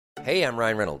Hey, I'm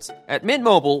Ryan Reynolds. At Mint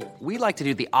Mobile, we like to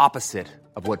do the opposite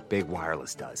of what Big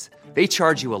Wireless does. They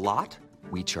charge you a lot,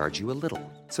 we charge you a little.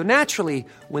 So naturally,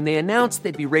 when they announced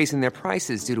they'd be raising their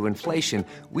prices due to inflation,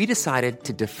 we decided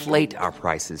to deflate our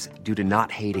prices due to not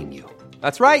hating you.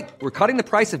 That's right. We're cutting the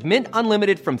price of Mint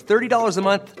Unlimited from $30 a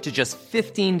month to just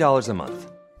 $15 a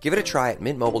month. Give it a try at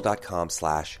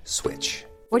mintmobile.com/switch.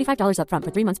 $45 up front for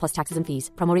 3 months plus taxes and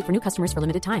fees. Promo rate for new customers for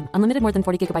limited time. Unlimited more than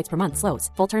 40 gigabytes per month. Slows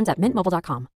full terms at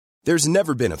mintmobile.com. There's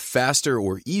never been a faster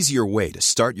or easier way to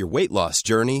start your weight loss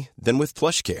journey than with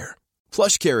PlushCare.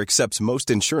 PlushCare accepts most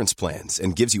insurance plans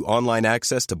and gives you online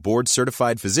access to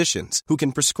board-certified physicians who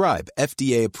can prescribe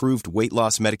FDA-approved weight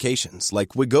loss medications like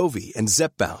Wegovy and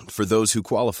Zepbound for those who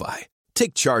qualify.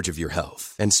 Take charge of your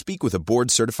health and speak with a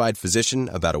board-certified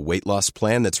physician about a weight loss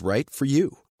plan that's right for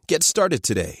you. Get started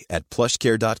today at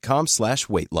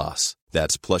plushcare.com/weight loss.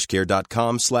 That's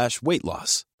plushcare.com/weight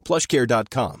loss.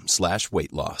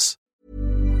 plushcare.com/weight loss.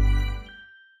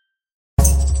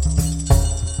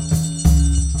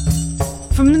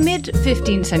 From the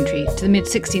mid-15th century to the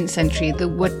mid-16th century, there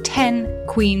were 10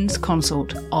 Queens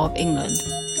Consort of England,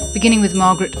 beginning with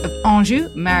Margaret of Anjou,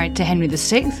 married to Henry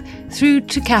VI, through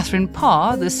to Catherine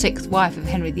Parr, the sixth wife of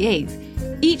Henry VIII.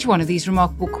 Each one of these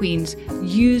remarkable queens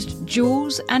used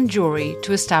jewels and jewellery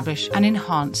to establish and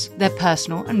enhance their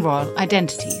personal and royal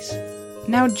identities.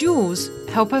 Now, jewels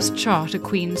help us chart a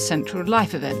queen's central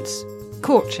life events,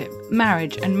 courtship,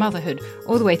 marriage and motherhood,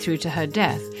 all the way through to her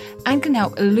death, and can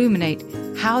help illuminate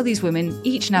how these women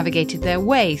each navigated their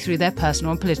way through their personal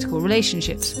and political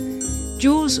relationships.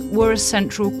 Jewels were a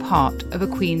central part of a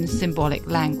queen's symbolic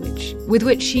language, with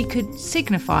which she could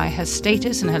signify her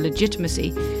status and her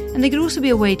legitimacy, and they could also be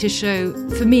a way to show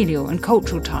familial and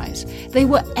cultural ties. They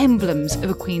were emblems of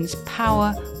a queen's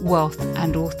power, wealth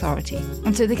and authority,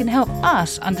 and so they can help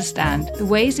us understand the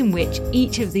ways in which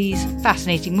each of these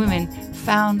fascinating women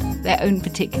found their own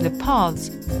particular paths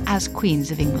as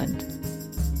queens of England.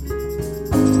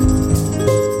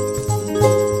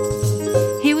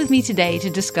 Here with me today to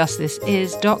discuss this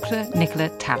is Dr. Nicola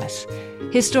Tallis,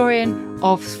 historian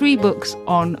of 3 books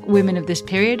on women of this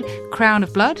period: Crown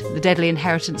of Blood, The Deadly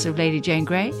Inheritance of Lady Jane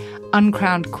Grey,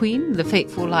 Uncrowned Queen, The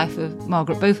Fateful Life of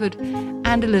Margaret Beaufort,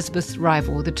 and Elizabeth's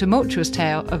Rival, The Tumultuous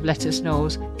Tale of Lettice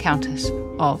Knowles, Countess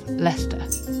of Leicester.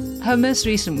 Her most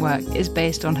recent work is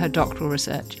based on her doctoral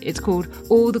research. It's called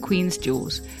All the Queen's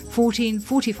Jewels,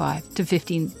 1445 to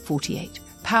 1548.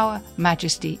 Power,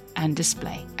 Majesty and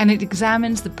Display, and it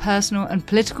examines the personal and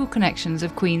political connections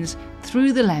of queens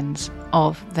through the lens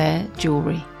of their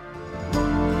jewellery.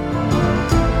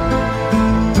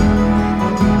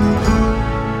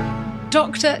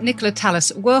 Dr. Nicola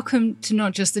Tallis, welcome to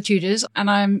Not Just the Tudors, and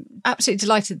I'm absolutely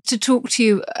delighted to talk to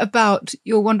you about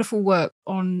your wonderful work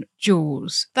on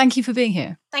jewels. Thank you for being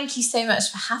here. Thank you so much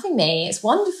for having me. It's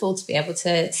wonderful to be able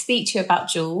to speak to you about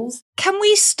jewels. Can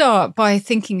we start by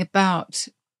thinking about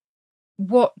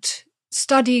what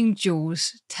studying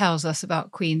jewels tells us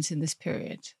about queens in this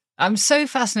period? I'm so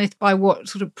fascinated by what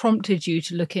sort of prompted you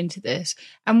to look into this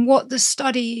and what the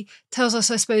study tells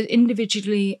us, I suppose,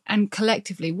 individually and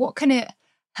collectively. What can it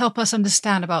help us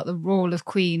understand about the role of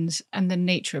queens and the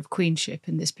nature of queenship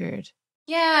in this period?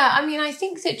 Yeah, I mean, I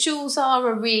think that jewels are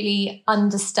a really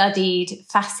understudied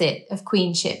facet of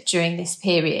queenship during this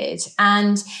period.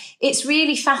 And it's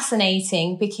really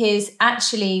fascinating because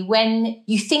actually when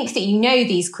you think that you know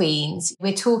these queens,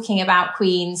 we're talking about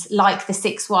queens like the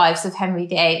 6 wives of Henry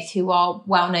VIII, who are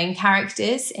well-known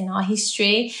characters in our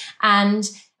history.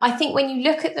 And I think when you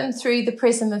look at them through the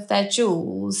prism of their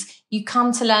jewels, you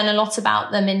come to learn a lot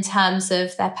about them in terms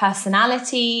of their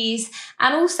personalities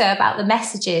and also about the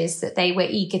messages that they were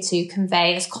eager to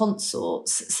convey as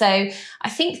consorts. So I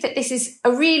think that this is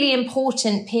a really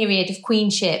important period of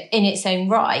queenship in its own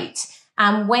right.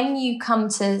 And when you come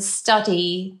to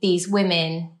study these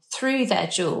women through their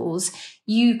jewels,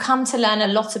 you come to learn a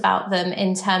lot about them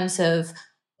in terms of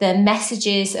the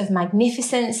messages of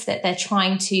magnificence that they're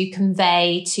trying to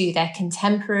convey to their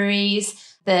contemporaries,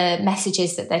 the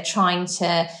messages that they're trying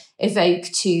to evoke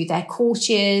to their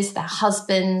courtiers, their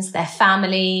husbands, their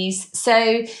families.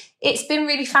 So it's been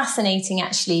really fascinating,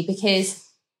 actually, because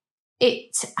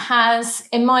it has,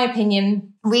 in my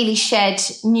opinion, really shed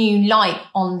new light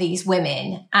on these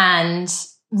women and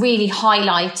really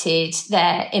highlighted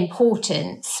their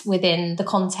importance within the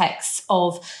context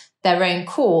of their own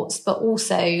courts, but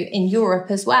also in Europe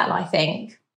as well, I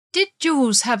think. Did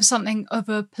jewels have something of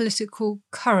a political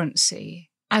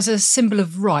currency as a symbol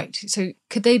of right? So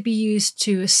could they be used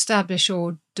to establish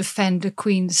or defend a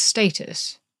queen's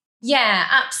status? Yeah,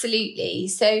 absolutely.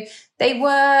 So they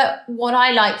were what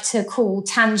I like to call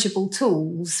tangible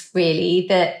tools, really,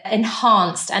 that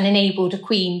enhanced and enabled a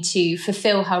queen to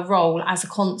fulfill her role as a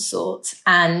consort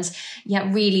and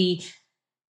really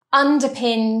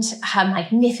underpinned her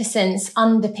magnificence,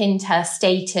 underpinned her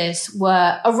status,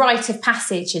 were a rite of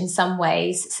passage in some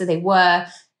ways. So they were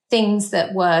things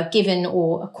that were given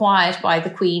or acquired by the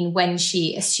Queen when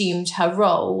she assumed her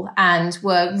role and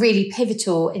were really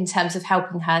pivotal in terms of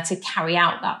helping her to carry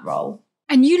out that role.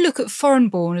 And you look at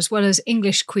foreign-born as well as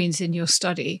English queens in your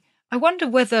study. I wonder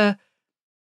whether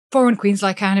foreign queens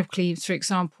like Anne of Cleves, for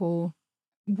example,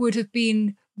 would have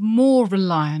been more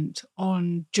reliant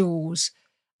on jewels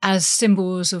as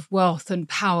symbols of wealth and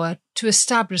power to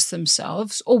establish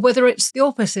themselves, or whether it's the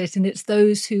opposite and it's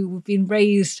those who have been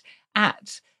raised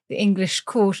at the English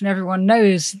court and everyone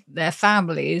knows their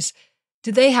families.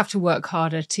 Do they have to work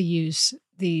harder to use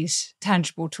these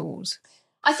tangible tools?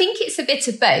 I think it's a bit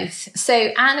of both. So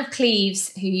Anne of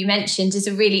Cleves, who you mentioned, is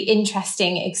a really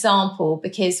interesting example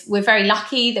because we're very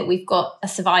lucky that we've got a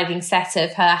surviving set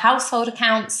of her household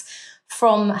accounts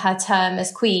from her term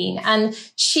as queen. And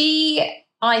she,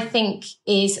 I think,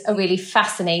 is a really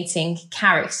fascinating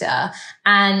character.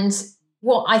 And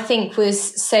what I think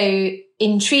was so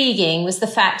intriguing was the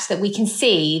fact that we can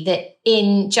see that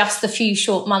in just the few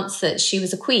short months that she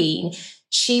was a queen,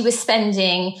 she was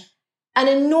spending an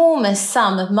enormous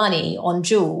sum of money on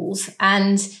jewels.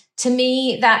 And to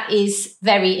me, that is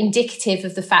very indicative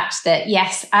of the fact that,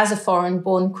 yes, as a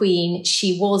foreign-born queen,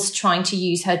 she was trying to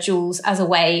use her jewels as a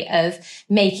way of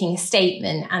making a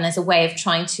statement and as a way of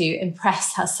trying to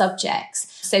impress her subjects.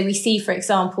 So we see, for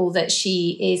example, that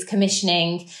she is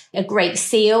commissioning a great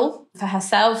seal for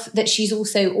herself, that she's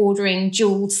also ordering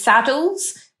jeweled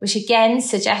saddles, which again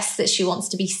suggests that she wants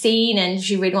to be seen and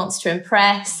she really wants to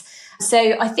impress. So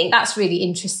I think that's really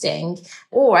interesting.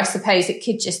 Or I suppose it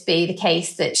could just be the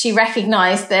case that she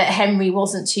recognised that Henry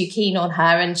wasn't too keen on her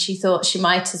and she thought she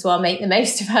might as well make the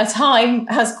most of her time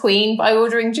as queen by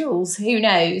ordering jewels. Who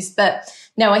knows? But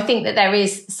no, I think that there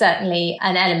is certainly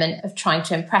an element of trying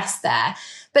to impress there.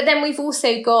 But then we've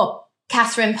also got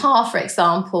Catherine Parr, for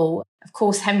example, of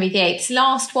course, Henry VIII's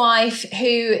last wife,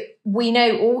 who we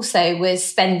know also was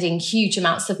spending huge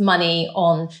amounts of money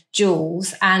on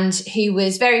jewels and who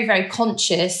was very, very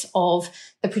conscious of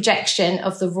the projection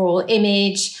of the royal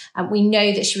image. And we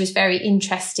know that she was very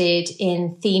interested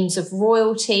in themes of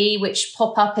royalty, which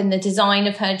pop up in the design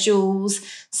of her jewels.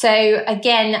 So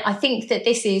again, I think that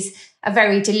this is a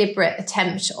very deliberate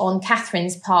attempt on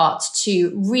Catherine's part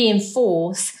to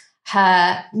reinforce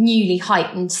her newly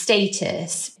heightened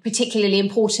status, particularly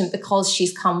important because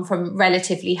she's come from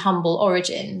relatively humble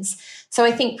origins. So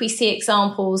I think we see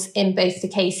examples in both the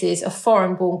cases of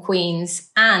foreign-born queens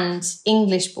and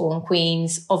English-born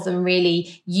queens of them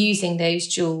really using those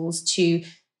jewels to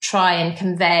try and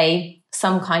convey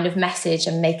some kind of message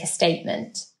and make a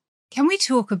statement. Can we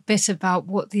talk a bit about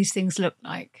what these things look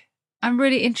like? I'm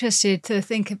really interested to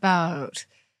think about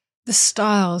the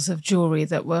styles of jewellery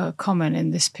that were common in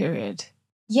this period.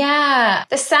 Yeah,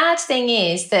 the sad thing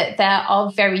is that there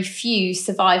are very few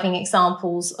surviving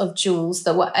examples of jewels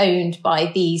that were owned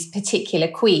by these particular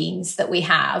queens that we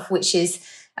have, which is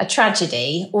a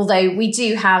tragedy, although we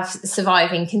do have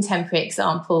surviving contemporary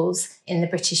examples in the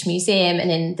British Museum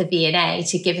and in the V&A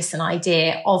to give us an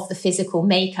idea of the physical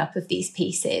makeup of these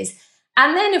pieces.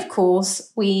 And then, of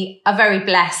course, we are very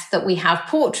blessed that we have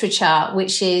portraiture,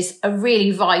 which is a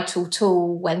really vital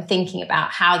tool when thinking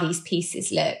about how these pieces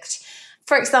looked.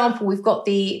 For example, we've got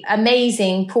the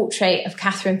amazing portrait of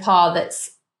Catherine Parr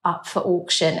that's up for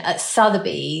auction at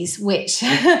Sotheby's, which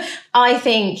I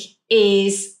think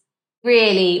is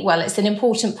really, well, it's an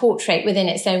important portrait within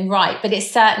its own right, but it's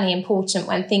certainly important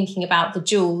when thinking about the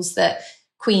jewels that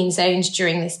queens owned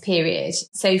during this period.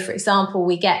 So, for example,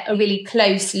 we get a really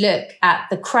close look at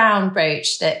the crown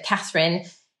brooch that Catherine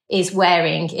is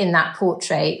wearing in that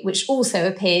portrait, which also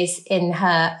appears in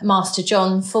her Master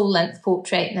John full-length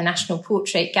portrait in the National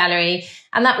Portrait Gallery.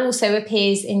 And that also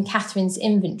appears in Catherine's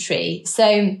inventory.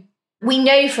 So we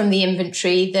know from the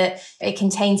inventory that it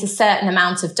contains a certain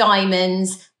amount of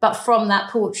diamonds, but from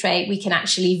that portrait, we can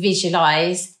actually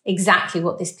visualize exactly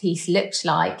what this piece looked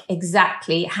like,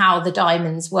 exactly how the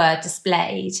diamonds were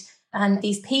displayed. And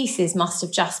these pieces must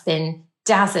have just been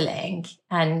dazzling,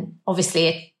 and obviously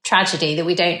a tragedy that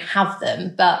we don't have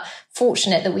them, but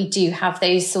fortunate that we do have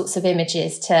those sorts of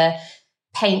images to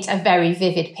paint a very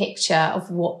vivid picture of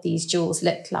what these jewels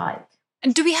looked like.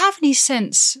 And do we have any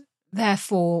sense,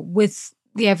 therefore, with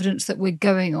the evidence that we're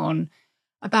going on,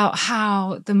 about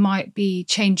how there might be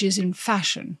changes in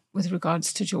fashion with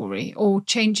regards to jewellery, or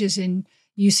changes in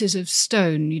uses of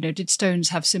stone? Did stones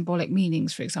have symbolic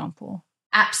meanings, for example?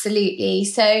 Absolutely.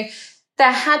 So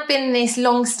there had been this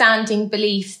long-standing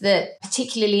belief that,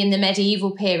 particularly in the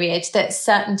medieval period, that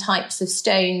certain types of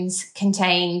stones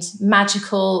contained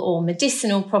magical or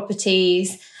medicinal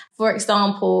properties. For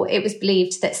example, it was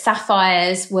believed that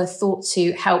sapphires were thought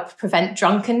to help prevent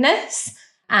drunkenness.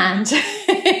 And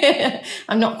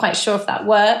I'm not quite sure if that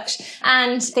worked.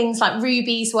 And things like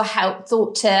rubies were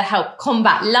thought to help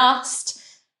combat lust.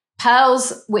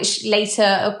 Pearls, which later,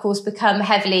 of course, become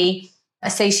heavily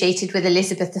associated with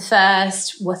Elizabeth I,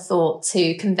 were thought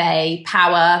to convey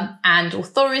power and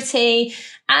authority.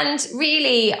 And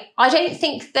really, I don't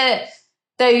think that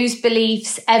those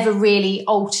beliefs ever really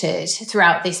altered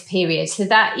throughout this period. So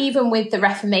that even with the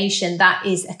Reformation, that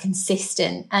is a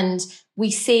consistent. And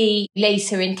we see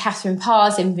later in Catherine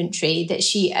Parr's inventory that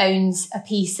she owns a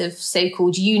piece of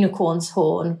so-called unicorn's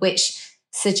horn, which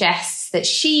suggests that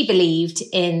she believed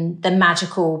in the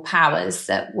magical powers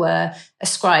that were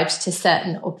ascribed to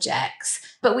certain objects.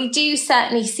 But we do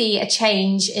certainly see a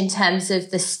change in terms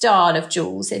of the style of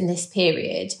jewels in this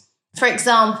period. For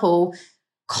example,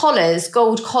 collars,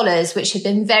 gold collars, which had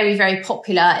been very, very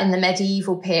popular in the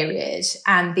medieval period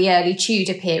and the early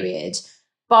Tudor period.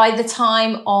 By the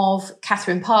time of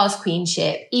Catherine Parr's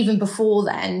queenship, even before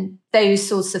then, those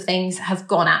sorts of things have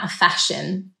gone out of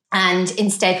fashion. And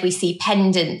instead, we see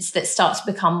pendants that start to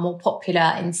become more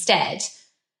popular instead.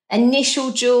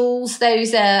 Initial jewels,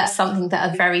 those are something that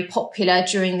are very popular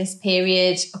during this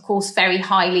period. Of course, very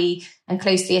highly and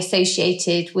closely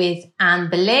associated with Anne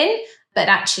Boleyn, but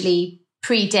actually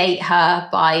predate her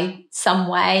by some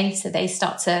way. So they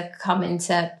start to come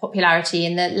into popularity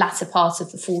in the latter part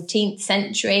of the 14th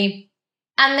century.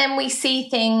 And then we see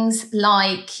things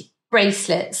like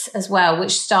bracelets as well,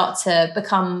 which start to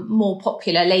become more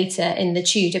popular later in the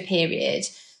Tudor period.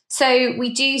 So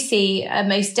we do see a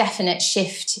most definite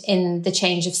shift in the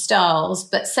change of styles,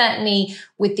 but certainly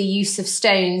with the use of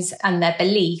stones and their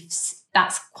beliefs,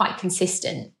 that's quite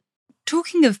consistent.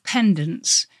 Talking of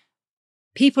pendants,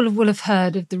 people will have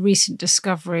heard of the recent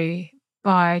discovery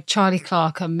by Charlie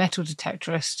Clark, a metal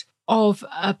detectorist, of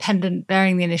a pendant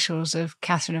bearing the initials of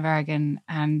Catherine of Aragon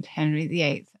and Henry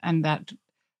VIII, and that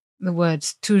the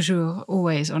words toujours,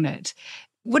 always, on it.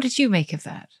 What did you make of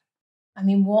that? I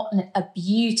mean, what a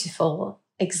beautiful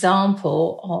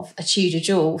example of a Tudor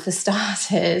jewel, for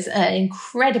starters, an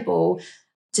incredible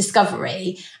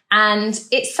discovery. And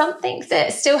it's something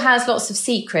that still has lots of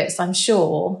secrets, I'm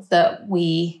sure, that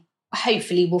we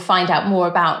hopefully will find out more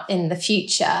about in the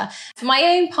future. For my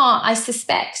own part, I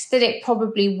suspect that it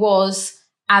probably was,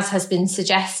 as has been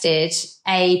suggested,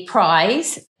 a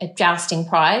prize, a jousting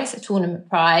prize, a tournament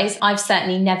prize. I've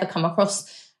certainly never come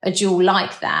across a jewel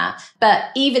like that. But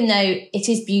even though it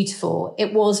is beautiful,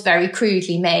 it was very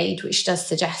crudely made, which does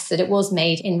suggest that it was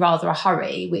made in rather a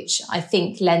hurry, which I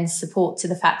think lends support to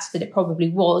the fact that it probably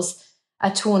was a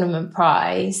tournament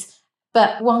prize.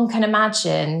 But one can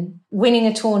imagine winning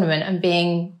a tournament and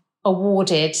being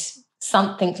awarded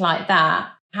something like that.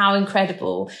 How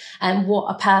incredible, and what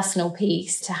a personal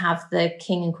piece to have the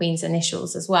King and Queen's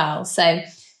initials as well. So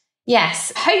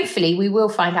yes, hopefully we will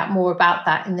find out more about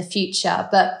that in the future.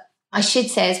 But I should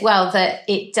say as well that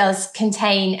it does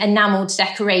contain enamelled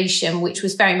decoration, which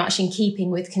was very much in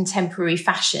keeping with contemporary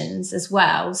fashions as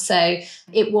well. So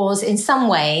it was, in some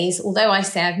ways, although I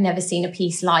say I've never seen a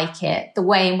piece like it, the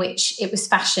way in which it was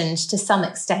fashioned to some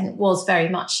extent was very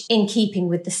much in keeping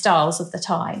with the styles of the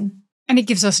time. And it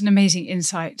gives us an amazing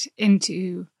insight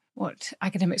into what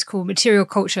academics call material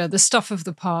culture, the stuff of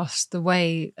the past. The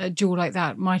way a jewel like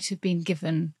that might have been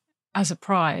given as a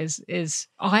prize is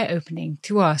eye-opening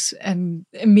to us and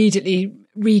immediately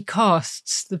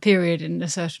recasts the period in a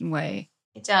certain way.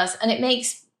 It does. And it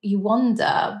makes you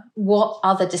wonder what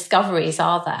other discoveries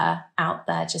are there out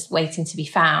there just waiting to be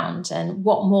found, and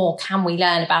what more can we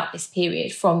learn about this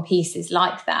period from pieces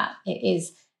like that. It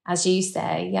is, as you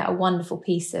say, a wonderful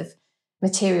piece of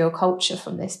material culture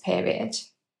from this period.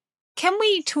 Can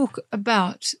we talk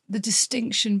about the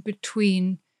distinction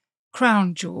between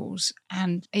crown jewels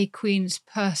and a queen's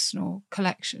personal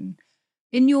collection?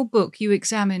 In your book, you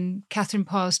examine Catherine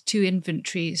Parr's two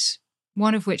inventories,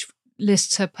 one of which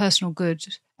lists her personal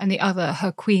goods and the other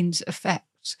her queen's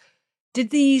effects. Did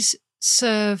these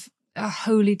serve a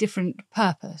wholly different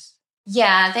purpose?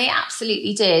 Yeah, they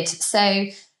absolutely did. So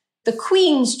the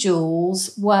queen's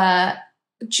jewels were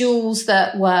jewels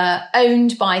that were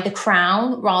owned by the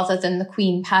crown rather than the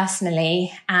queen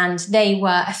personally, and they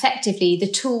were effectively the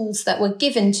tools that were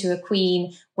given to a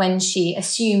queen when she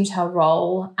assumed her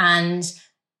role, and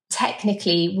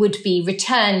technically would be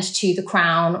returned to the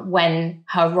crown when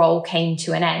her role came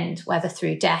to an end, whether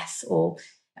through death or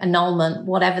annulment,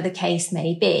 whatever the case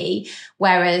may be.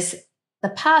 Whereas the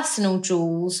personal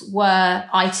jewels were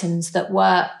items that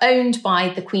were owned by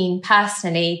the Queen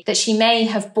personally, that she may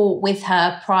have brought with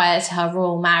her prior to her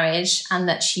royal marriage and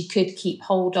that she could keep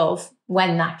hold of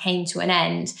when that came to an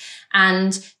end.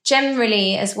 And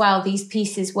generally as well, these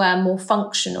pieces were more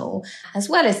functional as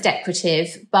well as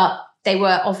decorative, but they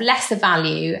were of lesser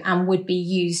value and would be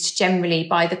used generally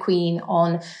by the Queen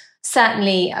on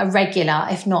certainly a regular,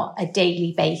 if not a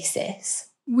daily basis.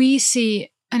 We see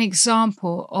an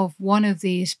example of one of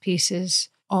these pieces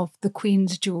of the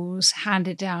Queen's jewels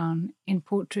handed down in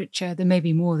portraiture. There may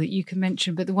be more that you can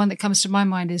mention, but the one that comes to my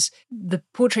mind is the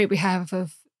portrait we have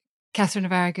of Catherine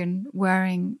of Aragon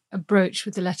wearing a brooch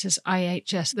with the letters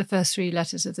IHS, the first three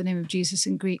letters of the name of Jesus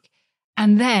in Greek.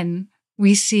 And then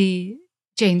we see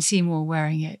Jane Seymour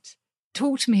wearing it.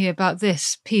 Talk to me about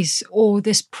this piece or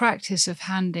this practice of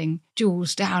handing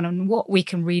jewels down and what we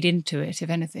can read into it, if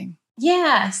anything.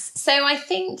 Yes. So I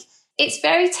think it's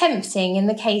very tempting in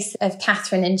the case of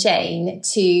Catherine and Jane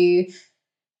to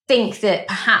think that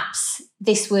perhaps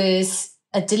this was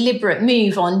a deliberate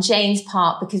move on Jane's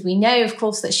part, because we know, of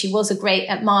course, that she was a great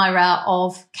admirer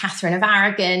of Catherine of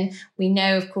Aragon. We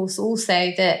know, of course,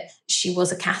 also that she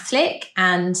was a Catholic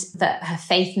and that her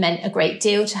faith meant a great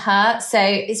deal to her. So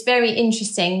it's very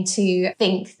interesting to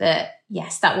think that,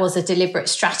 yes, that was a deliberate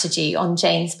strategy on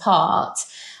Jane's part.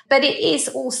 But it is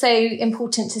also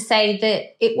important to say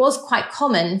that it was quite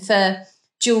common for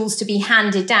jewels to be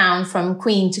handed down from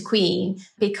queen to queen,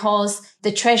 because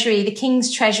the treasury, the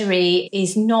king's treasury,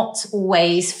 is not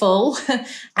always full.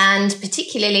 And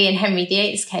particularly in Henry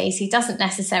VIII's case, he doesn't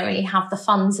necessarily have the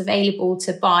funds available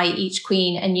to buy each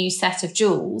queen a new set of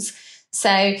jewels.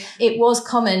 So it was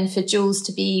common for jewels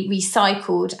to be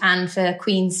recycled and for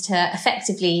queens to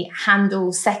effectively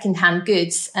handle second-hand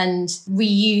goods and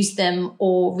reuse them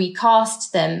or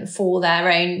recast them for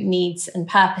their own needs and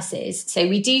purposes. So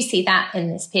we do see that in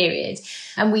this period.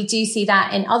 And we do see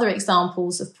that in other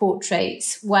examples of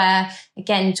portraits where,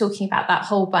 again, talking about that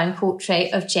Holbein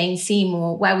portrait of Jane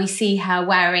Seymour, where we see her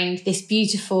wearing this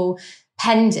beautiful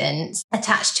pendant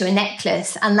attached to a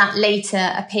necklace, and that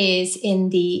later appears in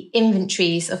the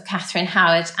inventories of Catherine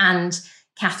Howard and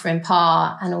Catherine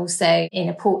Parr, and also in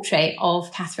a portrait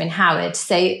of Catherine Howard.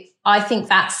 So I think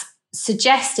that's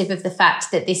suggestive of the fact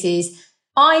that this is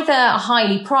either a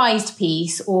highly prized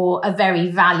piece or a very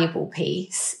valuable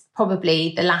piece,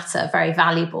 probably the latter, very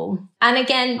valuable. And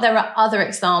again, there are other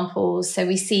examples. So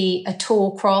we see a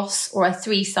Tor cross or a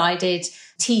three-sided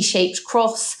T-shaped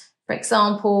cross, for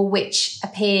example, which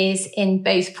appears in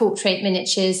both portrait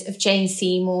miniatures of Jane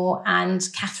Seymour and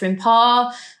Catherine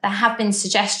Parr. There have been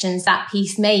suggestions that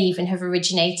piece may even have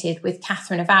originated with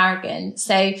Catherine of Aragon.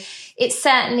 So it's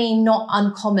certainly not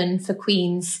uncommon for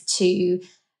queens to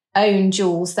own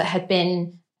jewels that had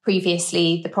been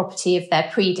previously the property of their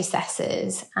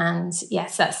predecessors. And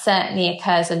yes, that certainly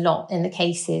occurs a lot in the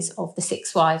cases of the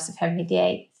six wives of Henry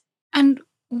VIII. And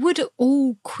would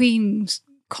all queens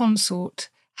consort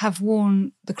have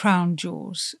worn the crown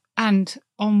jewels, and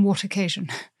on what occasion?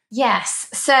 Yes.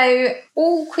 So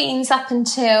all queens up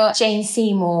until Jane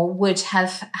Seymour would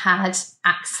have had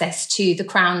access to the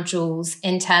crown jewels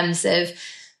in terms of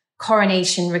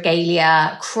coronation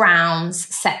regalia, crowns,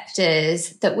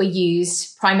 sceptres that were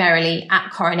used primarily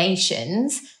at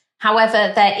coronations.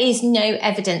 However, there is no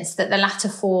evidence that the latter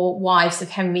four wives of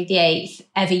Henry VIII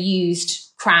ever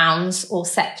used crowns or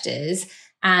sceptres.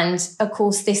 And of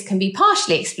course, this can be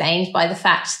partially explained by the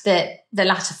fact that the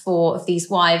latter four of these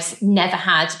wives never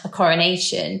had a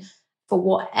coronation for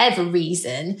whatever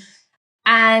reason.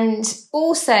 And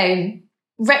also,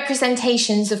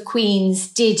 representations of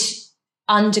queens did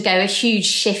undergo a huge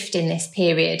shift in this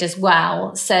period as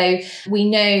well. So we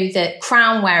know that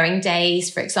crown wearing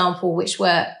days, for example, which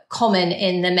were common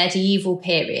in the medieval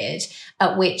period,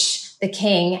 at which the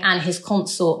king and his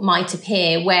consort might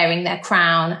appear wearing their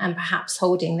crown and perhaps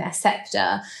holding their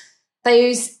sceptre,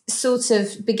 those sort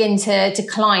of begin to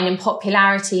decline in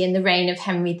popularity in the reign of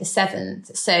Henry VII.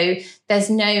 So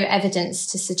there's no evidence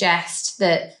to suggest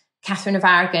that Catherine of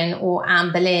Aragon or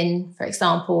Anne Boleyn, for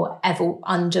example, ever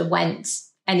underwent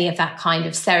any of that kind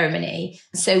of ceremony.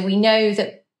 So we know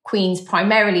that queens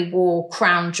primarily wore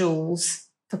crown jewels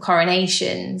for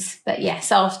coronations. But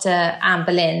yes, after Anne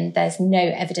Boleyn, there's no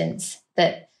evidence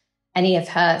that any of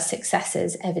her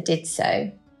successors ever did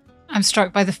so. I'm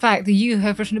struck by the fact that you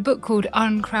have written a book called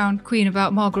Uncrowned Queen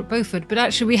about Margaret Beaufort, but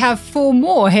actually we have four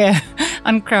more here,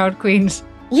 uncrowned queens.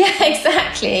 Yeah,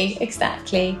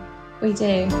 exactly. We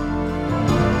do.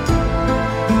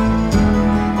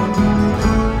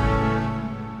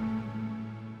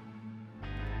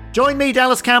 Join me,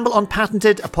 Dallas Campbell, on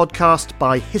Patented, a podcast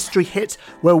by History Hit,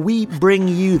 where we bring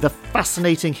you the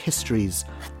fascinating histories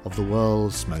of the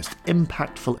world's most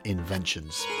impactful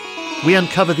inventions. We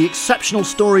uncover the exceptional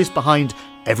stories behind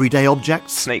everyday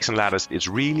objects. Snakes and Ladders is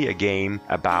really a game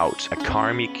about a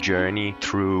karmic journey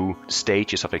through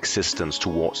stages of existence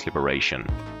towards liberation.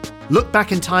 Look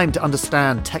back in time to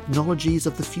understand technologies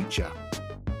of the future.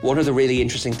 One of the really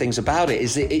interesting things about it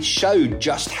is that it showed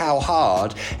just how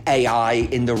hard AI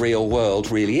in the real world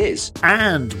really is.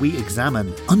 And we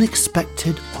examine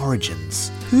unexpected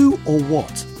origins. Who or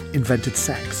what invented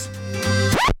sex?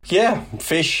 Yeah,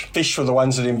 fish. Fish were the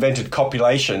ones that invented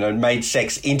copulation and made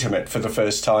sex intimate for the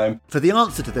first time. For the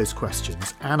answer to those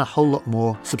questions and a whole lot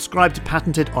more, subscribe to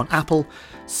Patented on Apple,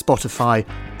 Spotify,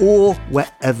 or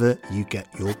wherever you get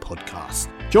your podcasts.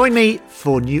 Join me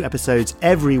for new episodes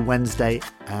every Wednesday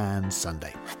and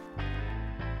Sunday.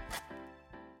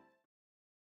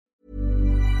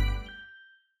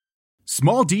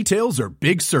 Small details are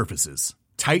big surfaces.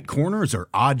 Tight corners are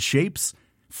odd shapes.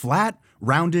 Flat,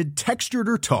 rounded, textured,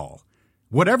 or tall.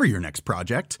 Whatever your next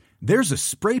project, there's a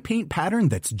spray paint pattern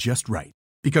that's just right.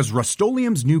 Because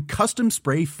Rust-Oleum's new Custom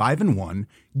Spray 5-in-1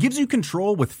 gives you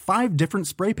control with 5 different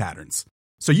spray patterns.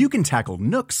 So you can tackle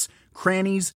nooks,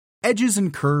 crannies, edges,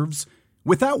 and curves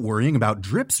without worrying about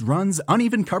drips, runs,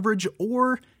 uneven coverage,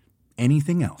 or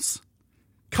anything else.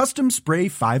 Custom Spray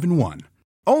 5-in-1.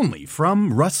 Only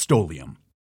from Rust-Oleum.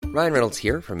 Ryan Reynolds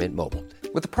here from Mint Mobile.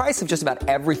 With the price of just about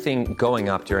everything going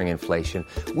up during inflation,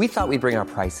 we thought we'd bring our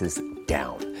prices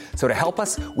down. So to help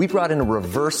us, we brought in a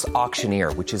reverse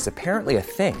auctioneer, which is apparently a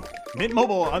thing. Mint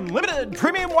Mobile Unlimited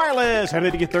Premium Wireless. How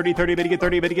to get 30, 30, bit to get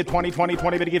 30, bit to get 20, 20,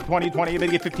 20, bit to get 20, 20, bit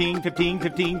to get 15, 15,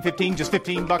 15, 15, just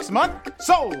 $15 a month?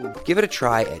 Sold! Give it a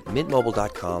try at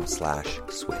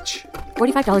mintmobile.com/switch.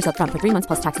 $45 up front for 3 months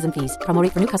plus taxes and fees. Promo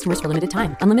rate for new customers for limited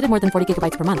time. Unlimited more than 40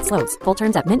 gigabytes per month. Slows full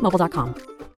terms at mintmobile.com.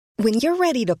 When you're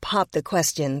ready to pop the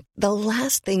question, the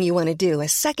last thing you want to do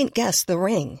is second-guess the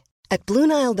ring. At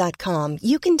BlueNile.com,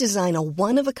 you can design a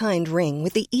one-of-a-kind ring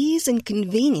with the ease and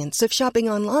convenience of shopping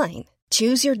online.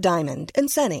 Choose your diamond and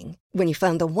setting. When you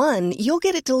find the one, you'll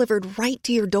get it delivered right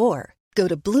to your door. Go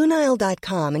to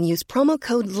BlueNile.com and use promo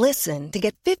code LISTEN to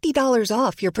get $50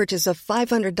 off your purchase of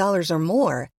 $500 or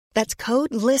more. That's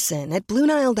code LISTEN at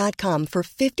BlueNile.com for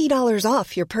 $50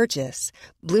 off your purchase.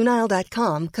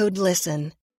 BlueNile.com, code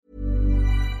LISTEN.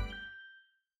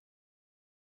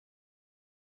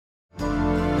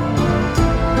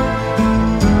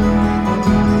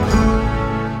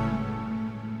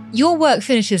 Your work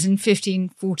finishes in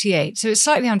 1548, so it's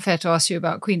slightly unfair to ask you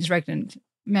about Queens Regnant,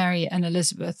 Mary and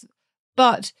Elizabeth.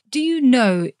 But do you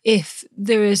know if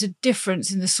there is a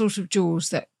difference in the sort of jewels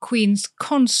that Queen's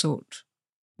Consort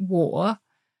wore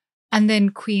and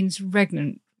then Queen's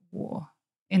Regnant wore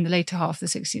in the later half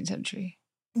of the 16th century?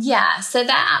 Yeah, so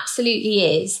that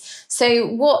absolutely is. So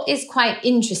what is quite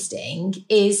interesting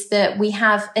is that we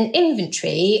have an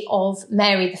inventory of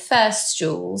Mary I's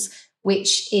jewels,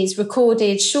 which is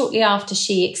recorded shortly after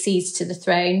she accedes to the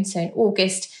throne, so in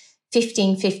August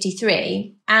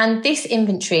 1553. And this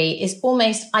inventory is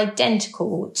almost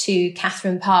identical to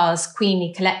Catherine Parr's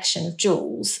queenly collection of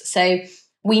jewels. So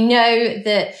we know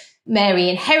that Mary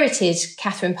inherited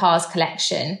Catherine Parr's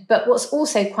collection, but what's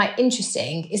also quite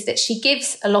interesting is that she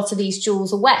gives a lot of these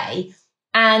jewels away.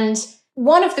 And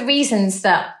one of the reasons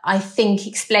that I think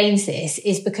explains this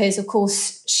is because, of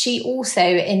course,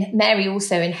 Mary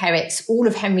also inherits all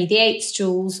of Henry VIII's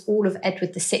jewels, all of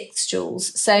Edward VI's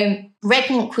jewels. So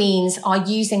regnant queens are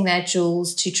using their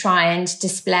jewels to try and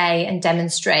display and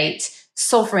demonstrate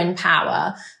sovereign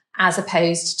power, as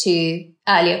opposed to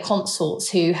earlier consorts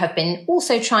who have been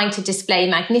also trying to display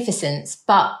magnificence,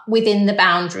 but within the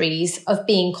boundaries of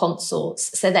being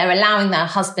consorts. So they're allowing their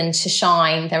husband to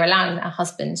shine, they're allowing their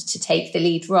husband to take the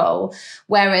lead role,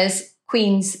 whereas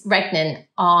queens regnant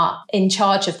are in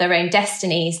charge of their own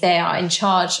destinies, they are in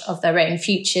charge of their own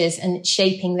futures and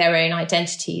shaping their own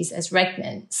identities as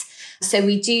regnants. So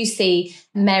we do see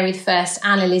Mary I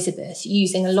and Elizabeth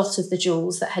using a lot of the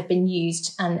jewels that had been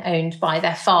used and owned by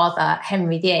their father,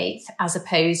 Henry VIII, as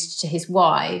opposed to his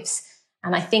wives.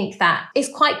 And I think that is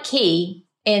quite key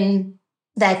in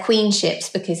their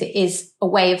queenships because it is a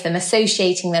way of them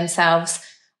associating themselves,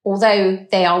 although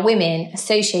they are women,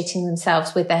 associating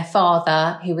themselves with their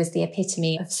father, who was the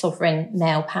epitome of sovereign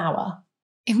male power.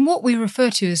 In what we refer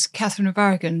to as Catherine of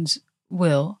Aragon's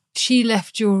will, she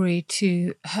left jewellery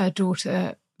to her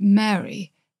daughter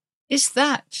Mary. Is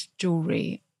that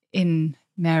jewellery in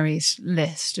Mary's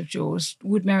list of jewels?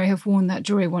 Would Mary have worn that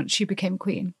jewellery once she became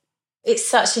queen? It's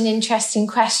such an interesting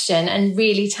question and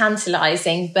really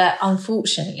tantalising, but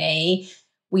unfortunately,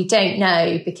 we don't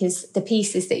know, because the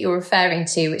pieces that you're referring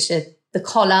to, which are the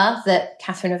collar that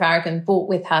Catherine of Aragon brought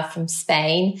with her from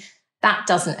Spain, that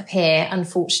doesn't appear,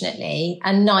 unfortunately,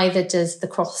 and neither does the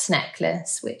cross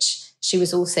necklace, which she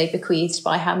was also bequeathed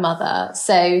by her mother.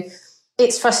 So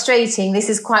it's frustrating. This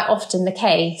is quite often the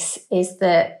case, is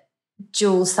that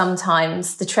jewels,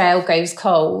 sometimes the trail goes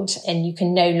cold and you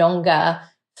can no longer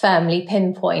firmly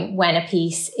pinpoint when a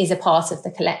piece is a part of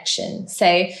the collection.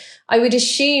 So I would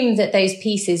assume that those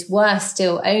pieces were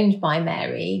still owned by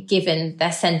Mary, given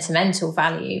their sentimental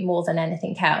value more than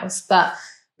anything else, but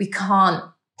we can't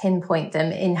pinpoint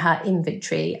them in her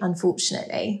inventory,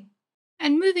 unfortunately.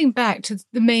 And moving back to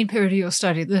the main period of your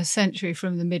study, the century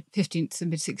from the mid-15th to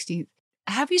mid-16th,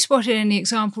 have you spotted any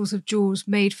examples of jewels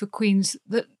made for queens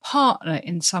that partner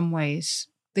in some ways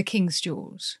the king's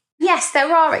jewels? Yes,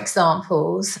 there are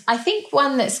examples. I think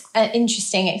one that's an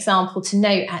interesting example to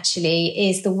note, actually,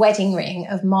 is the wedding ring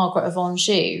of Margaret of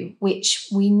Anjou, which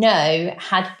we know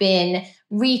had been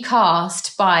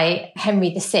recast by Henry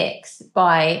VI,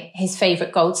 by his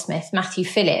favourite goldsmith, Matthew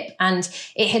Philip. And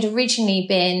it had originally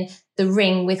been the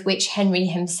ring with which Henry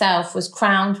himself was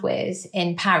crowned with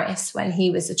in Paris when he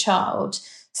was a child.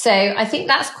 So I think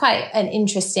that's quite an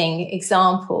interesting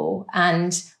example,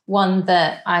 and one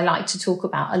that I like to talk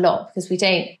about a lot, because we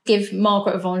don't give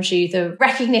Margaret of Anjou the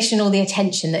recognition or the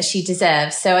attention that she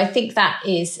deserves. So I think that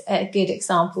is a good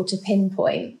example to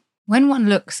pinpoint. When one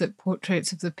looks at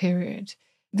portraits of the period,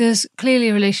 there's clearly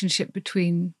a relationship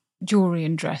between jewellery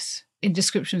and dress in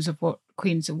descriptions of what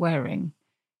queens are wearing.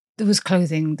 There was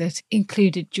clothing that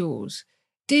included jewels.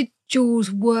 Did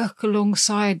jewels work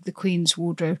alongside the queen's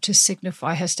wardrobe to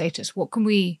signify her status? What can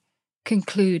we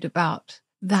conclude about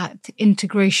that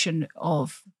integration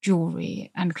of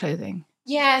jewellery and clothing?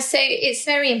 Yeah, so it's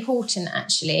very important,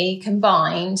 actually,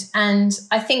 combined. And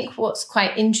I think what's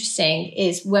quite interesting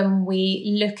is when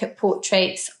we look at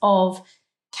portraits of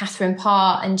Catherine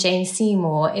Parr and Jane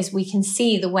Seymour, is we can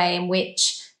see the way in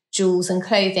which jewels and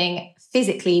clothing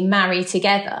physically marry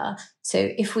together. So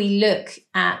if we look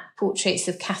at portraits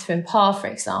of Catherine Parr, for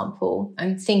example,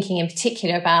 I'm thinking in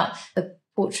particular about the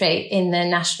portrait in the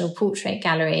National Portrait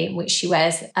Gallery, in which she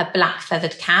wears a black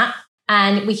feathered cap.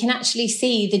 And we can actually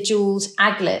see the jewelled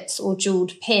aglets or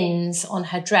jewelled pins on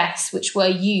her dress, which were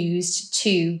used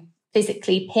to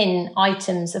physically pin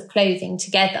items of clothing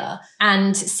together.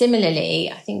 And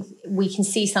similarly, I think we can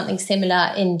see something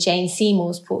similar in Jane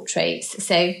Seymour's portraits.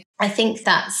 So I think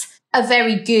that's a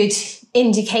very good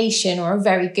indication, or a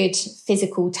very good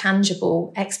physical,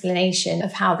 tangible explanation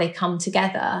of how they come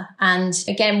together. And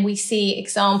again, we see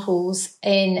examples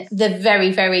in the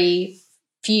very, very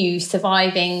few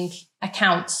surviving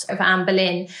accounts of Anne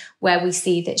Boleyn, where we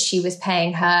see that she was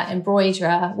paying her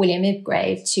embroiderer, William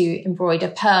Ibgrave, to embroider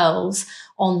pearls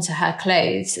onto her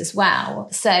clothes as well.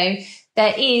 So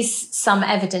there is some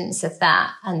evidence of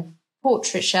that, and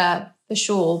portraiture for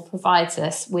sure provides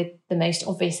us with the most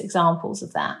obvious examples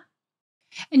of that.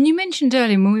 And you mentioned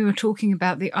earlier when we were talking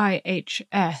about the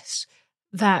IHS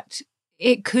that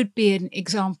it could be an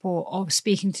example of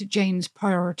speaking to Jane's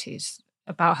priorities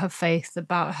about her faith,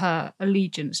 about her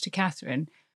allegiance to Catherine.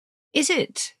 Is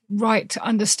it right to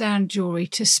understand jewellery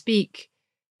to speak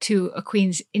to a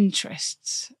queen's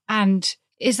interests? And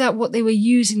is that what they were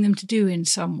using them to do in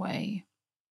some way?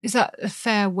 Is that a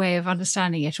fair way of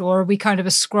understanding it? Or are we kind of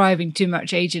ascribing too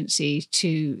much agency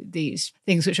to these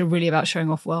things which are really about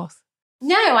showing off wealth?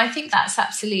 No, I think that's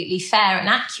absolutely fair and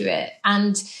accurate.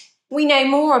 And we know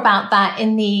more about that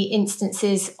in the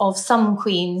instances of some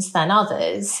queens than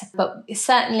others. But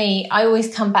certainly, I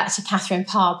always come back to Catherine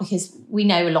Parr because we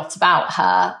know a lot about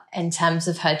her in terms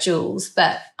of her jewels.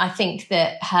 But I think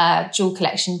that her jewel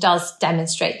collection does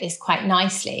demonstrate this quite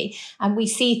nicely. And we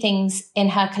see things in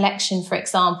her collection, for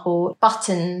example,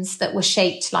 buttons that were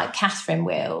shaped like Catherine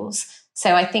wheels.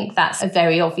 So I think that's a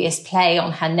very obvious play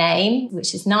on her name,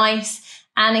 which is nice.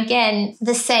 And again,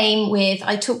 the same with,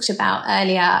 I talked about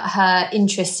earlier, her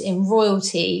interest in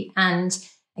royalty. And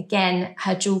again,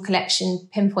 her jewel collection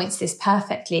pinpoints this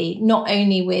perfectly, not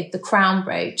only with the crown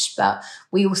brooch, but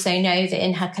we also know that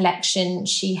in her collection,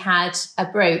 she had a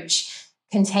brooch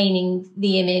containing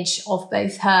the image of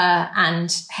both her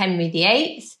and Henry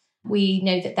VIII. We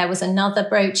know that there was another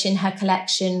brooch in her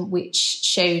collection which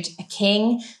showed a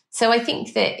king. So I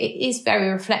think that it is very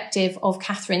reflective of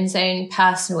Catherine's own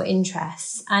personal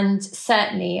interests. And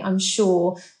certainly I'm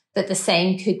sure that the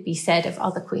same could be said of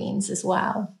other queens as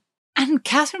well. And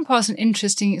Catherine Parr's an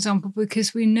interesting example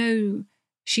because we know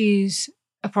she's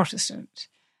a Protestant.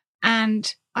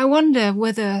 And I wonder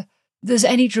whether there's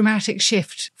any dramatic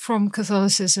shift from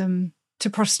Catholicism to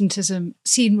Protestantism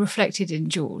seen reflected in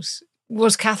jewels.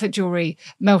 Was Catholic jewellery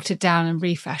melted down and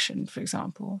refashioned, for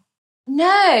example?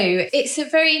 No, it's a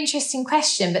very interesting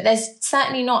question, but there's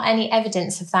certainly not any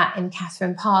evidence of that in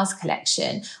Catherine Parr's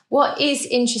collection. What is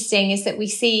interesting is that we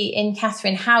see in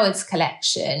Catherine Howard's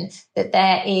collection that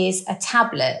there is a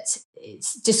tablet.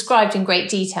 It's described in great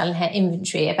detail in her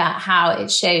inventory about how it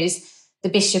shows the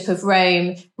Bishop of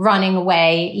Rome running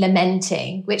away,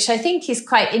 lamenting, which I think is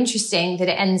quite interesting that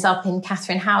it ends up in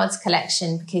Catherine Howard's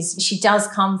collection, because she does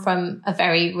come from a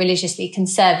very religiously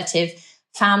conservative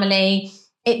family.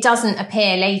 It doesn't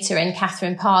appear later in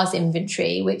Catherine Parr's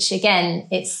inventory, which again,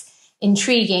 it's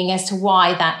intriguing as to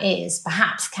why that is.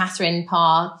 Perhaps Catherine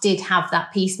Parr did have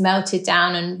that piece melted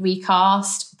down and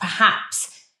recast.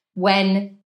 Perhaps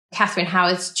when Catherine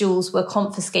Howard's jewels were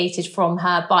confiscated from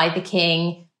her by the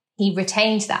king, he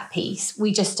retained that piece.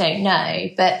 We just don't know.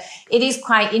 But it is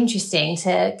quite interesting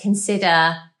to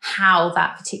consider how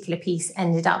that particular piece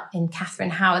ended up in Catherine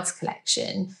Howard's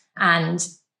collection and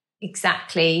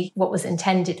exactly what was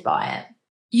intended by it.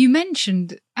 You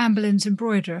mentioned Anne Boleyn's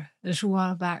embroiderer a little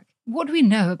while back. What do we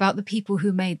know about the people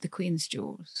who made the Queen's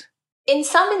jewels? In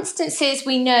some instances,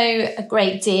 we know a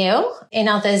great deal. In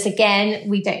others, again,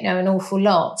 we don't know an awful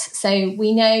lot. So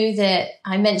we know that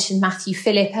I mentioned Matthew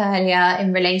Philip earlier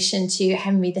in relation to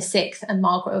Henry VI and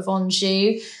Margaret of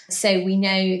Anjou. So we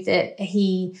know that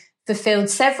he fulfilled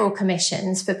several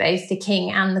commissions for both the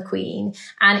king and the queen.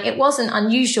 And it wasn't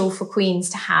unusual for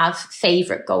queens to have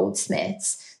favourite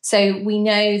goldsmiths. So we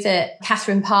know that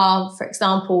Catherine Parr, for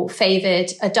example,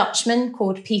 favoured a Dutchman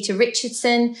called Peter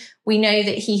Richardson. We know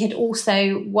that he had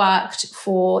also worked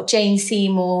for Jane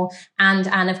Seymour and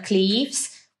Anne of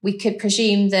Cleves. We could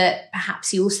presume that perhaps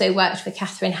he also worked for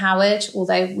Catherine Howard,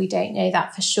 although we don't know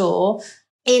that for sure.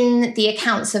 In the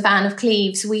accounts of Anne of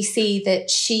Cleves, we see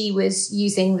that she was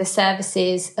using the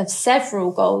services of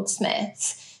several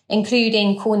goldsmiths,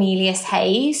 including Cornelius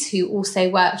Hayes, who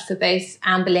also worked for both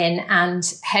Anne Boleyn and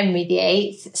Henry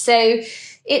VIII. So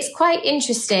it's quite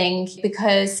interesting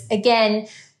because, again,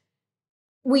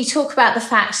 we talk about the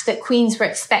fact that queens were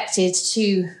expected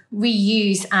to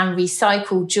reuse and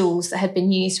recycle jewels that had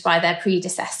been used by their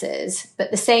predecessors.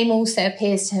 But the same also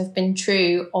appears to have been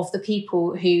true of the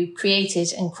people who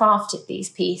created and crafted these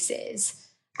pieces.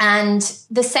 And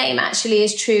the same actually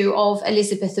is true of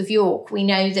Elizabeth of York. We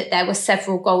know that there were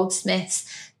several goldsmiths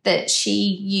that she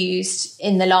used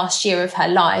in the last year of her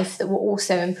life that were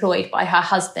also employed by her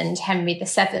husband, Henry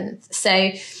VII.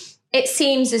 So it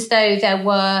seems as though there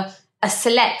were a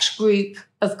select group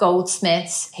of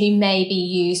goldsmiths who may be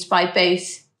used by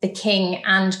both the king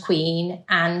and queen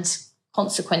and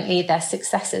consequently their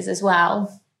successors as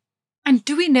well. And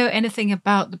do we know anything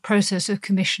about the process of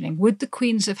commissioning? Would the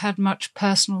queens have had much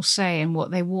personal say in what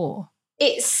they wore?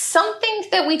 It's something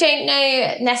that we don't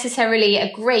know necessarily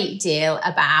a great deal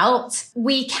about.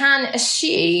 We can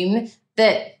assume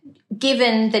that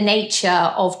given the nature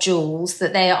of jewels,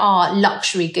 that they are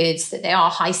luxury goods, that they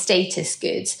are high status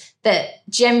goods, that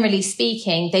generally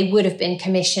speaking, they would have been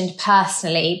commissioned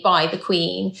personally by the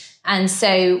Queen. And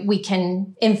so we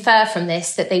can infer from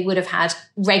this that they would have had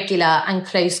regular and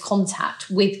close contact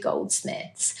with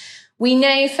goldsmiths. We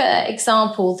know, for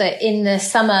example, that in the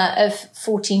summer of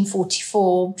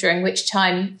 1444, during which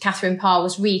time Catherine Parr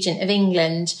was Regent of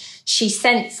England, she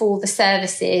sent for the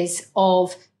services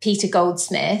of Peter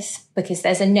Goldsmith, because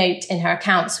there's a note in her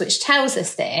accounts which tells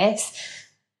us this.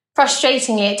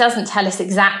 Frustratingly, it doesn't tell us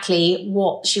exactly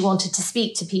what she wanted to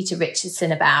speak to Peter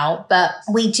Richardson about, but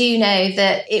we do know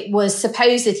that it was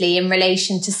supposedly in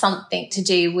relation to something to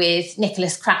do with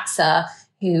Nicholas Kratzer,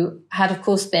 who had, of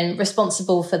course, been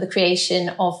responsible for the creation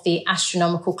of the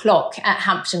astronomical clock at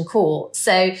Hampton Court.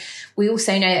 So we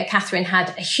also know that Catherine had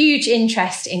a huge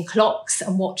interest in clocks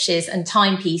and watches and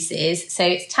timepieces. So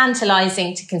it's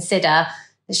tantalising to consider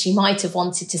that she might have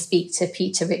wanted to speak to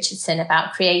Peter Richardson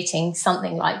about creating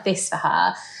something like this for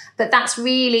her. But that's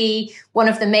really one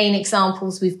of the main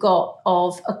examples we've got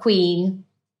of a queen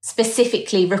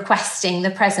specifically requesting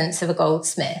the presence of a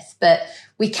goldsmith. But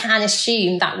we can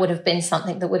assume that would have been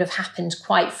something that would have happened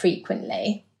quite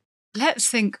frequently. Let's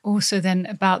think also then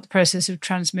about the process of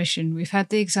transmission. We've had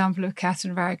the example of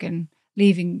Catherine of Aragon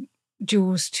leaving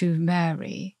jewels to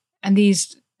Mary. And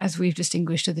these, as we've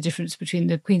distinguished, are the difference between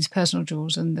the Queen's personal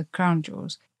jewels and the crown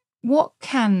jewels. What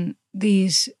can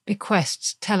these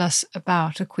bequests tell us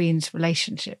about a Queen's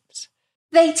relationships?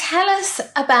 They tell us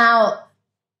about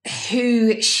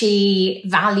who she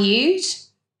valued,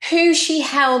 who she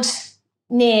held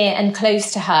near and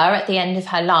close to her at the end of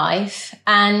her life.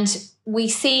 And we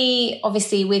see,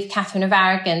 obviously, with Catherine of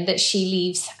Aragon that she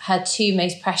leaves her two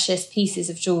most precious pieces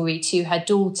of jewellery to her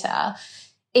daughter.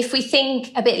 If we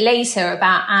think a bit later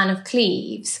about Anne of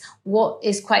Cleves, what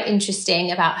is quite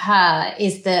interesting about her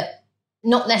is that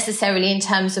not necessarily in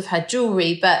terms of her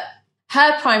jewellery, but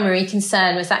her primary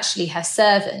concern was actually her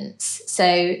servants.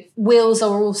 So wills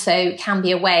can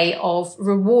be a way of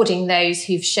rewarding those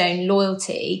who've shown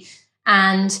loyalty.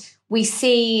 And we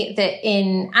see that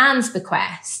in Anne's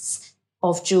bequests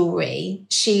of jewellery,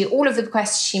 all of the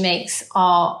bequests she makes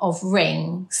are of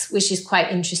rings, which is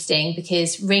quite interesting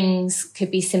because rings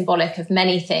could be symbolic of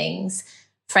many things: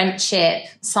 friendship,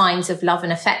 signs of love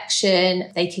and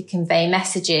affection. They could convey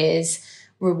messages,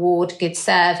 reward good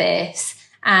service.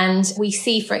 And we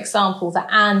see, for example,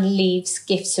 that Anne leaves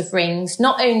gifts of rings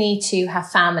not only to her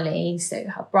family, so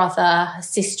her brother, her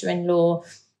sister-in-law,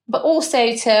 but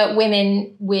also to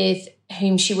women with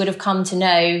whom she would have come to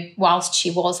know whilst she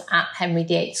was at Henry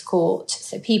VIII's court.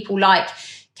 So people like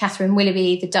Catherine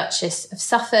Willoughby, the Duchess of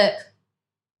Suffolk,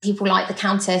 people like the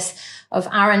Countess of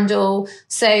Arundel.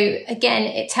 So again,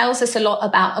 it tells us a lot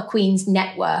about a queen's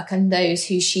network and those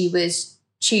who she was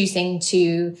choosing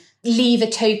to leave a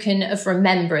token of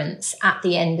remembrance at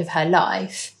the end of her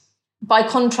life. By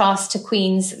contrast to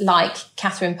queens like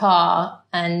Catherine Parr,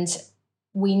 and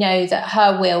we know that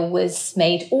her will was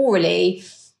made orally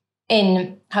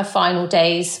in her final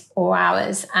days or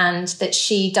hours, and that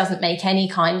she doesn't make any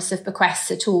kinds of bequests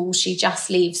at all. She just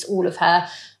leaves all of her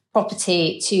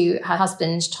property to her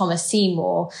husband, Thomas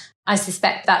Seymour. I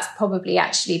suspect that's probably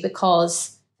actually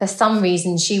because for some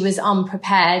reason she was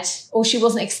unprepared, or she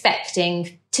wasn't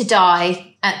expecting to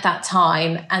die at that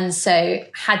time. And so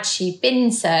had she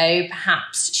been so,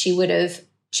 perhaps she would have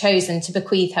chosen to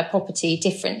bequeath her property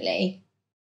differently.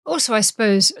 Also, I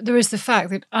suppose there is the fact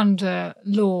that under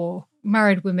law,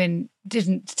 married women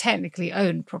didn't technically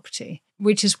own property,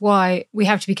 which is why we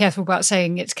have to be careful about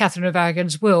saying it's Catherine of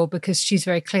Aragon's will, because she's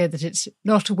very clear that it's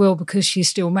not a will because she's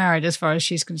still married as far as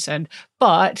she's concerned,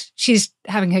 but she's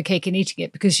having her cake and eating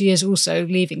it because she is also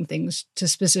leaving things to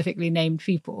specifically named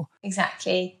people.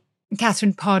 Exactly. And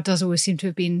Catherine Parr does always seem to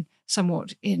have been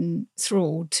somewhat in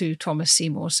thrall to Thomas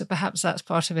Seymour, so perhaps that's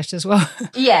part of it as well.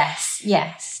 Yes,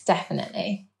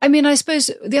 definitely. I mean, I suppose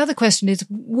the other question is,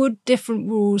 would different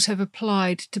rules have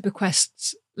applied to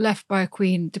bequests left by a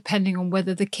queen depending on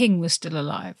whether the king was still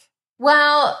alive?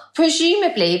 Well,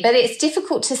 presumably, but it's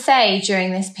difficult to say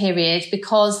during this period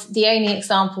because the only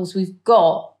examples we've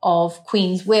got of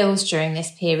queen's wills during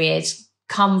this period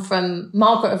come from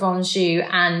Margaret of Anjou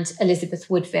and Elizabeth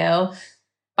Woodville.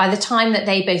 By the time that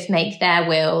they both make their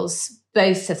wills,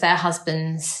 both of their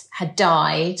husbands had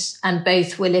died and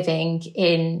both were living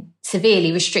in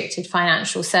severely restricted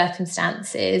financial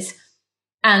circumstances.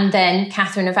 And then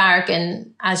Catherine of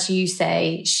Aragon, as you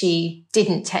say, she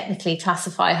didn't technically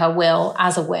classify her will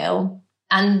as a will.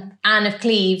 And Anne of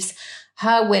Cleves,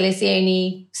 her will is the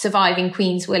only surviving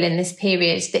queen's will in this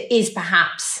period that is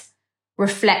perhaps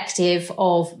reflective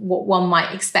of what one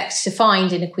might expect to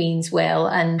find in a queen's will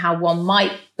and how one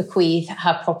might bequeath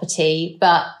her property.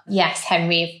 But yes,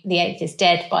 Henry VIII is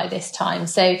dead by this time.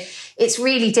 So it's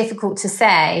really difficult to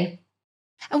say.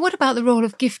 And what about the role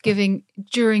of gift giving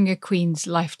during a queen's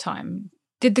lifetime?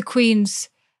 Did the queens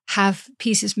have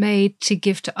pieces made to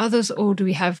give to others, or do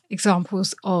we have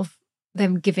examples of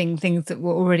them giving things that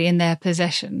were already in their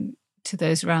possession to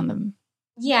those around them?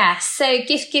 Yes, so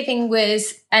gift giving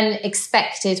was an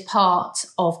expected part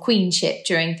of queenship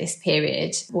during this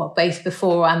period, well, both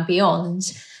before and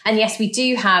beyond. And yes, we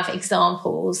do have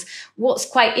examples. What's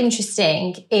quite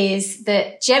interesting is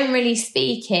that generally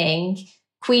speaking,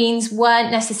 queens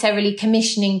weren't necessarily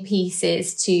commissioning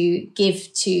pieces to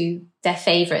give to their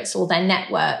favourites or their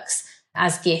networks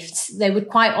as gifts. They would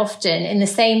quite often, in the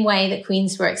same way that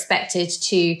queens were expected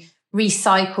to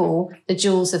recycle the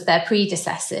jewels of their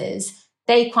predecessors,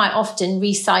 they quite often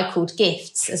recycled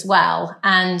gifts as well.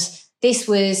 And this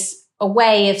was a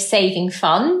way of saving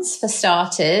funds for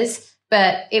starters,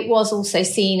 but it was also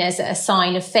seen as a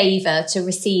sign of favour to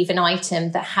receive an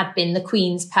item that had been the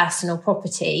Queen's personal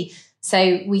property.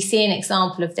 So we see an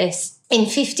example of this in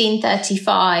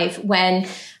 1535 when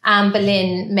Anne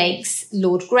Boleyn makes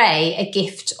Lord Grey a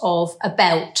gift of a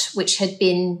belt, which had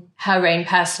been her own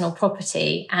personal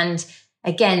property. And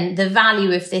again, the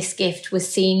value of this gift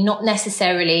was seen not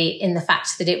necessarily in the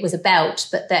fact that it was a belt,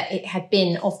 but that it had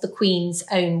been of the Queen's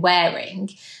own wearing.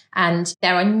 And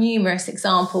there are numerous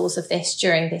examples of this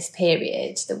during this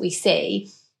period that we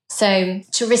see. So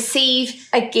to receive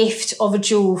a gift of a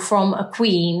jewel from a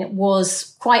queen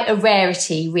was quite a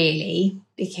rarity, really,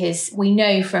 because we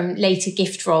know from later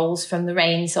gift rolls from the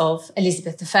reigns of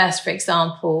Elizabeth I, for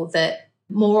example, that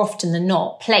more often than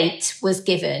not, plate was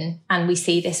given. And we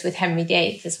see this with Henry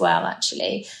VIII as well,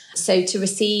 actually. So to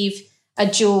receive a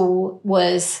jewel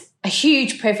was a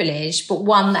huge privilege, but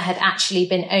one that had actually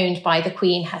been owned by the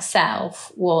Queen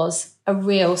herself was a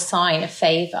real sign of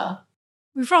favour.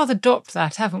 We've rather dropped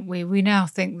that, haven't we? We now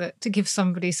think that to give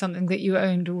somebody something that you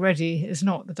owned already is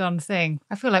not the done thing.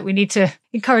 I feel like we need to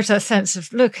encourage that sense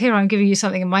of, look, here I'm giving you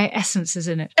something and my essence is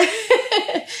in it.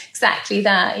 Exactly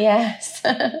that, yes.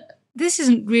 This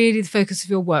isn't really the focus of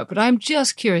your work, but I'm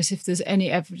just curious if there's any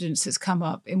evidence that's come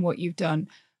up in what you've done.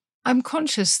 I'm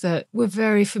conscious that we're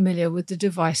very familiar with the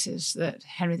devices that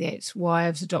Henry VIII's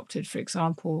wives adopted, for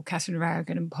example, Catherine of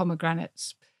Aragon and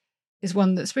pomegranates is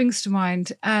one that springs to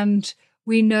mind. And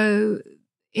we know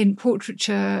in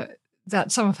portraiture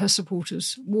that some of her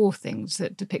supporters wore things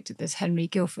that depicted this. Henry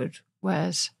Guildford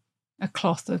wears a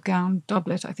cloth, a gown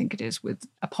doublet, I think it is, with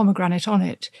a pomegranate on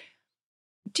it.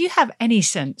 Do you have any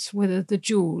sense whether the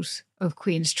jewels of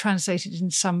queens translated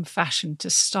in some fashion to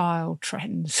style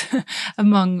trends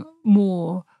among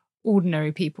more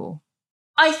ordinary people?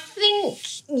 I think,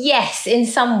 yes, in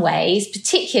some ways,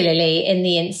 particularly in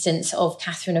the instance of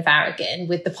Catherine of Aragon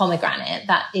with the pomegranate.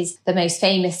 That is the most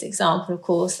famous example, of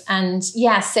course. And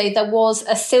yeah, so there was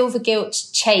a silver gilt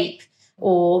chape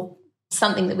or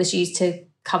something that was used to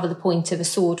cover the point of a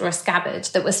sword or a scabbard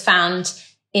that was found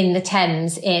in the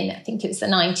Thames in, I think it was the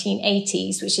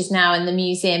 1980s, which is now in the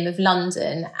Museum of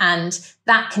London. And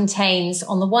that contains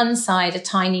on the one side a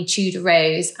tiny Tudor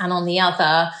rose and on the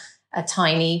other a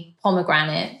tiny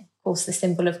pomegranate, of course, the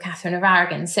symbol of Catherine of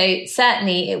Aragon. So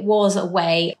certainly it was a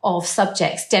way of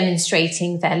subjects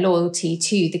demonstrating their loyalty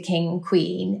to the king and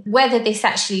queen. Whether this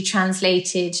actually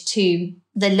translated to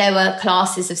the lower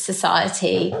classes of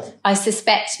society, I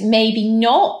suspect maybe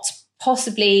not,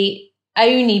 possibly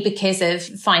only because of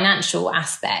financial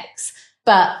aspects.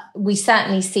 But we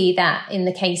certainly see that in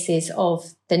the cases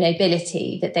of the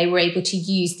nobility, that they were able to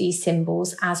use these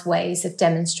symbols as ways of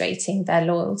demonstrating their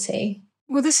loyalty.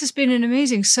 Well, this has been an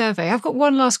amazing survey. I've got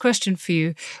one last question for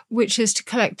you, which is to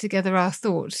collect together our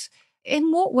thoughts.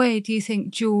 In what way do you think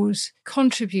jewels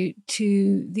contribute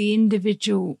to the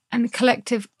individual and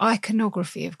collective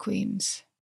iconography of queens?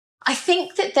 I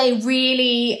think that they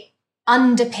really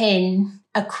underpin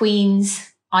a queen's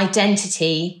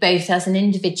identity, both as an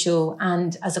individual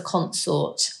and as a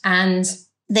consort. And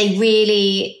they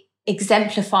really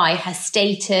exemplify her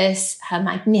status, her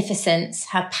magnificence,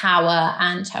 her power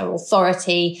and her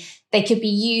authority. They could be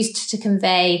used to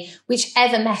convey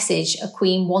whichever message a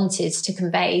queen wanted to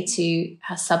convey to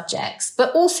her subjects,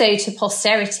 but also to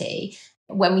posterity.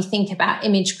 When we think about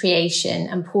image creation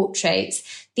and portraits,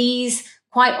 these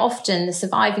quite often, the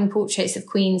surviving portraits of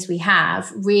queens we have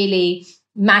really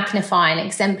magnify and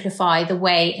exemplify the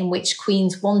way in which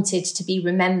queens wanted to be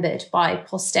remembered by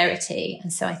posterity.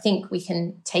 And so I think we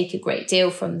can take a great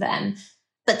deal from them.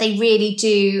 But they really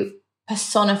do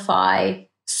personify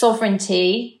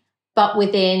sovereignty, but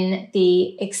within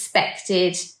the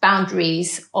expected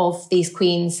boundaries of these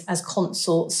queens as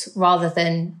consorts rather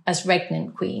than as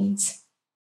regnant queens.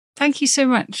 Thank you so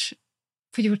much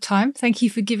for your time. Thank you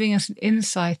for giving us an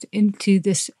insight into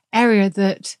this area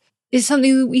that is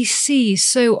something that we see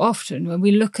so often when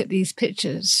we look at these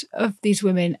pictures of these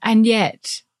women, and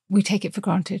yet we take it for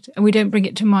granted and we don't bring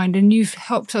it to mind. And you've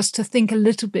helped us to think a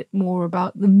little bit more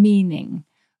about the meaning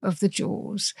of the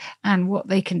jewels and what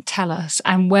they can tell us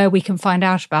and where we can find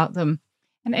out about them.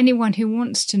 And anyone who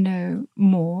wants to know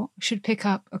more should pick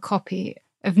up a copy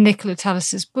of Nicola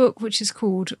Tallis's book, which is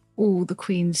called All the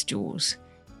Queen's Jewels.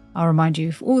 I'll remind you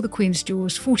of All the Queen's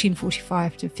Jewels,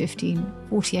 1445 to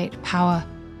 1548, Power,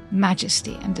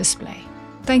 Majesty and Display.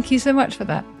 Thank you so much for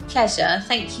that. Pleasure.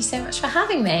 Thank you so much for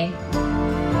having me.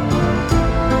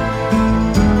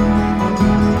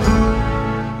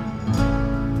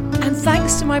 And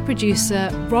thanks to my producer,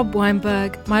 Rob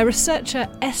Weinberg, my researcher,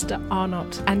 Esther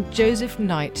Arnott, and Joseph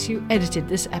Knight, who edited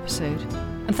this episode.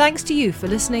 And thanks to you for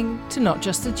listening to Not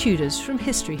Just the Tudors from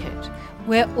History Hit.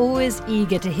 We're always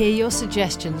eager to hear your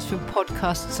suggestions for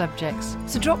podcast subjects.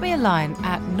 So drop me a line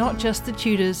at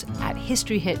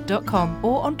notjustthetudors@historyhit.com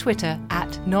or on Twitter at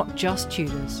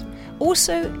notjusttudors.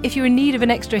 Also, if you're in need of an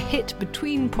extra hit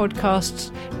between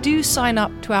podcasts, do sign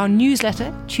up to our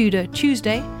newsletter, Tudor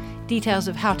Tuesday. Details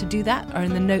of how to do that are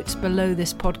in the notes below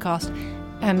this podcast.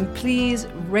 And please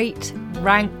rate,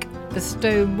 rank,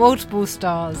 bestow multiple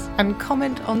stars and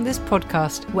comment on this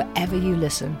podcast wherever you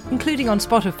listen, including on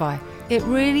Spotify. It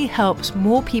really helps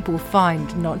more people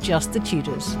find Not Just the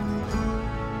Tudors.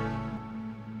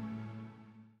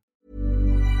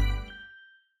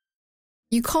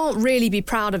 You can't really be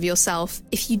proud of yourself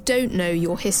if you don't know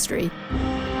your history.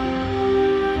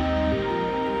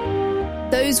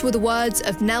 Those were the words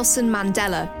of Nelson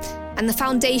Mandela, and the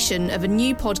foundation of a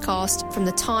new podcast from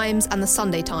The Times and The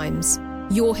Sunday Times,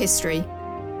 Your History.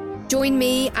 Join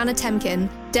me, Anna Temkin,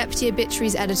 Deputy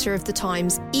Obituaries Editor of The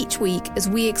Times, each week as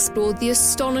we explore the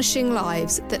astonishing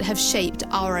lives that have shaped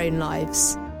our own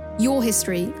lives. Your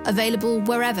History, available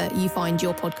wherever you find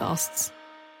your podcasts.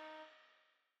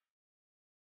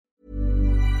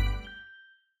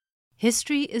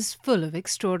 History is full of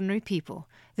extraordinary people,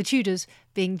 the Tudors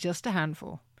being just a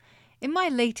handful. In my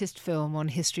latest film on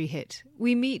History Hit,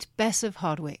 we meet Bess of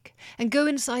Hardwick and go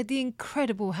inside the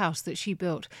incredible house that she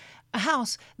built, a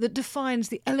house that defines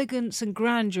the elegance and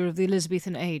grandeur of the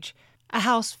Elizabethan age, a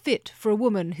house fit for a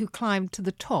woman who climbed to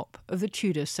the top of the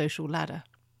Tudor social ladder.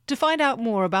 To find out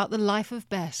more about the life of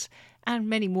Bess and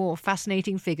many more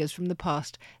fascinating figures from the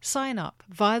past, sign up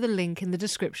via the link in the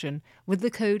description with the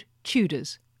code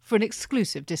TUDORS for an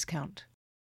exclusive discount.